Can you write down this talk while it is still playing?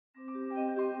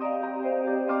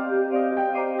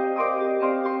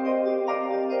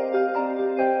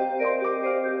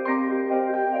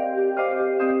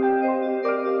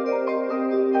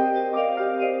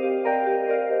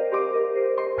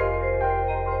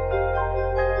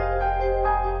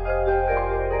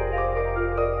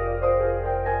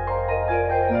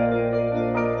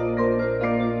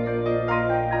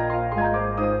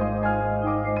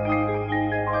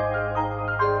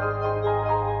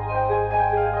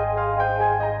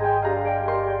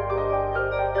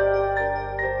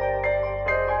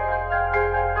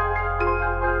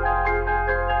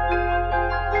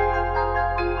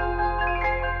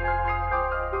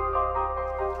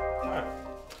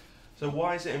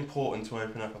why is it important to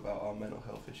open up about our mental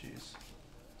health issues?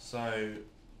 So,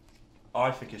 I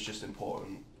think it's just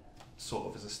important, sort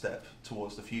of as a step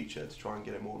towards the future, to try and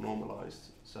get it more normalised,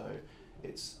 so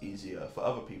it's easier for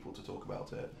other people to talk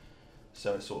about it.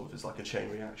 So it sort of is like a chain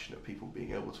reaction of people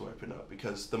being able to open up,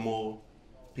 because the more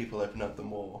people open up, the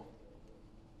more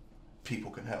people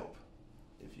can help,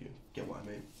 if you get what I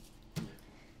mean.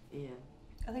 Yeah.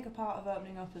 I think a part of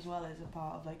opening up as well is a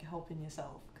part of like helping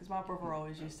yourself, because my brother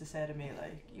always used to say to me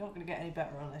like, you're not going to get any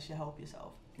better unless you help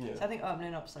yourself. Yeah. So I think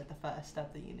opening up's like the first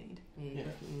step that you need. Yeah, you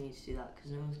definitely need to do that,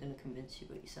 because no one's going to convince you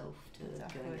but yourself to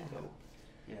Exactly. go and get help.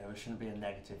 Yeah, there shouldn't be a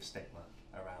negative stigma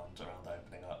around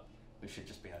opening up. We should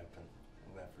just be open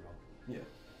with everyone. Yeah.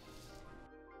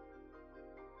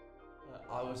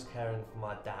 I was caring for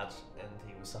my dad and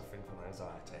he was suffering from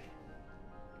anxiety.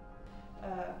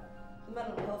 The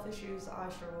mental health issues that I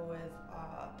struggle with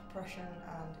are depression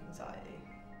and anxiety.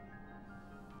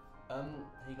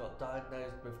 He got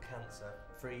diagnosed with cancer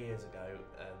 3 years ago,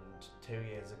 and 2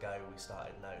 years ago we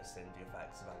started noticing the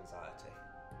effects of anxiety.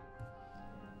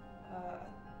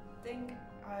 I think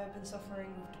I've been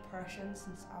suffering with depression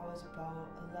since I was about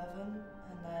 11,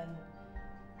 and then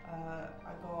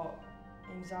I got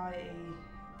anxiety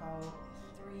about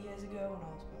 3 years ago when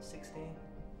I was about 16.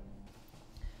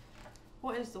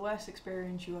 What is the worst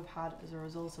experience you have had as a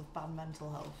result of bad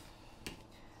mental health?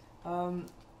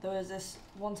 There was this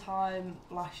one time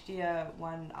last year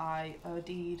when I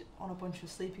OD'd on a bunch of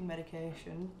sleeping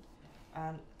medication,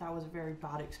 and that was a very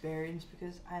bad experience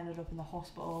because I ended up in the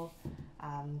hospital,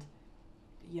 and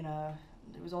you know,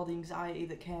 it was all the anxiety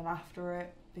that came after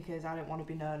it because I didn't want to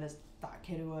be known as that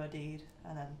kid who OD'd,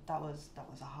 and then that was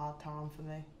a hard time for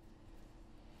me.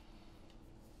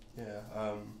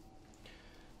 Yeah,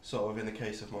 sort of in the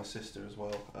case of my sister as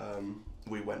well,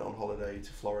 we went on holiday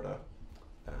to Florida,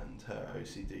 and her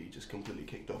OCD just completely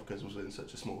kicked off because it was in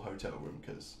such a small hotel room,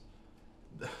 because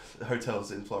the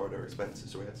hotels in Florida are expensive,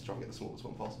 so we had to try and get the smallest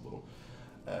one possible,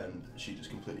 and she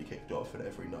just completely kicked off, and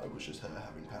every night was just her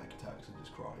having panic attacks and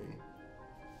just crying.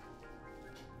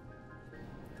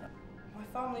 My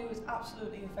family was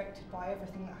absolutely affected by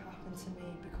everything that happened to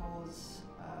me because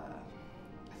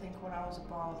I think when I was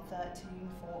about 13,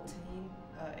 14,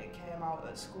 it came out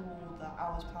at school that I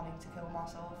was planning to kill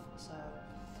myself, so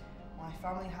my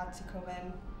family had to come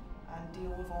in and deal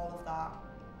with all of that,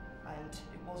 and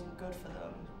it wasn't good for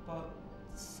them, but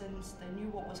since they knew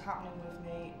what was happening with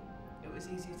me, it was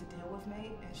easier to deal with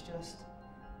me. It's just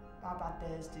my bad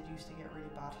days did used to get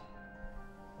really bad.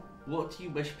 What do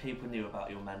you wish people knew about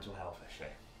your mental health issue?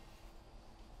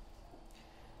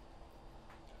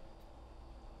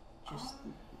 Just,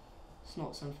 it's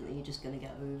not something that you're just going to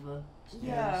get over.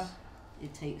 Yeah.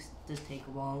 It does take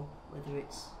a while, whether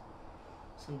it's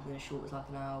something as short as like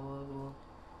an hour or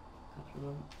a couple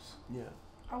of months. Yeah.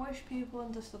 I wish people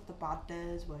understood the bad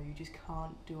days where you just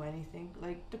can't do anything.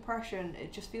 Like depression,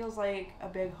 it just feels like a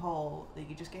big hole that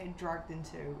you're just getting dragged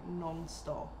into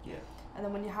non-stop. Yeah. And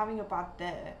then when you're having a bad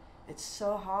day, it's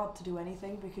so hard to do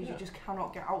anything because you just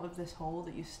cannot get out of this hole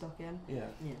that you're stuck in. Yeah.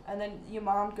 Yeah. And then your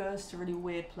mind goes to really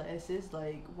weird places,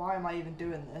 like, why am I even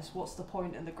doing this? What's the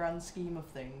point in the grand scheme of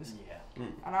things? Yeah.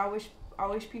 And I wish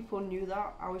people knew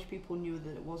that. I wish people knew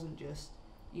that it wasn't just,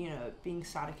 you know, being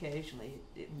sad occasionally.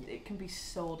 It can be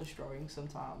soul destroying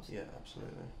sometimes. Yeah,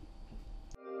 absolutely.